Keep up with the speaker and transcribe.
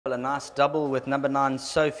A nice double with number 9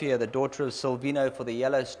 Sophia, the daughter of Silvino, for the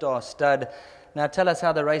Yellow Star stud. Now tell us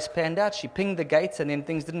how the race panned out. She pinged the gates and then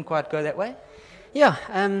things didn't quite go that way? Yeah,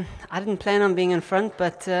 I didn't plan on being in front,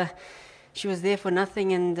 but she was there for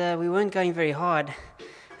nothing and we weren't going very hard.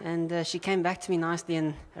 And she came back to me nicely,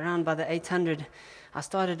 and around by the 800 I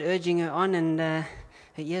started urging her on, and her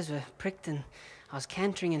ears were pricked and I was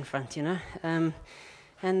cantering in front, you know.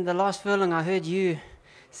 And the last furlong I heard you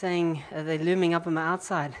saying they're looming up on my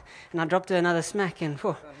outside, and I dropped her another smack, and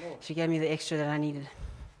she gave me the extra that I needed.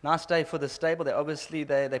 Nice day for the stable.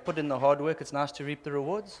 They put in the hard work. It's nice to reap the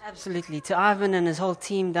rewards. Absolutely. To Ivan and his whole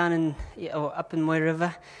team down up in Moy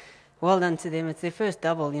River, well done to them. It's their first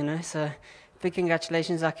double, you know, so big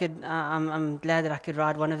congratulations. I'm glad that I could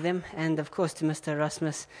ride one of them, and of course to Mr.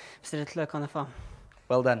 Erasmus, Mr. de Klerk on the farm.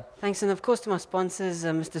 Well done. Thanks, and of course to my sponsors,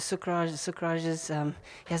 Mr. Sukraj.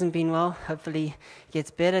 He hasn't been well. Hopefully he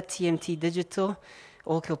gets better. TMT Digital,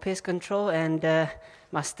 All Kill Pest Control, and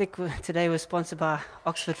my stick today was sponsored by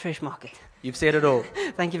Oxford Fresh Market. You've said it all.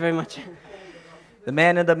 Thank you very much. The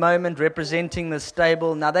man of the moment representing the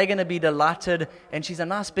stable. Now they're going to be delighted, and she's a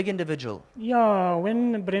nice big individual. Yeah,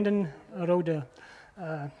 when Brendan rode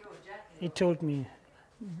her, he told me,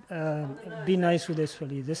 be nice with this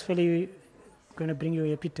filly. This filly going to bring you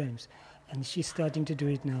happy times, and she's starting to do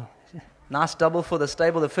it now. Nice double for the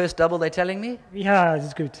stable, the first double, they're telling me? Yeah,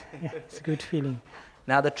 it's good. Yeah, it's a good feeling.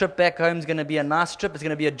 Now the trip back home is going to be a nice trip. It's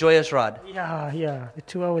going to be a joyous ride. Yeah, the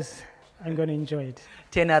 2 hours, I'm going to enjoy it.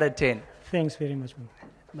 10 out of 10. Thanks very much, man.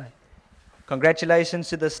 Bye. Congratulations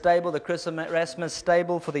to the stable, the Chris Erasmus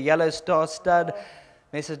stable, for the Yellow Star stud.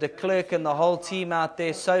 Mrs. de Klerk and the whole team out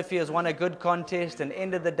there. Sophie has won a good contest, and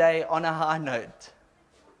end of the day on a high note.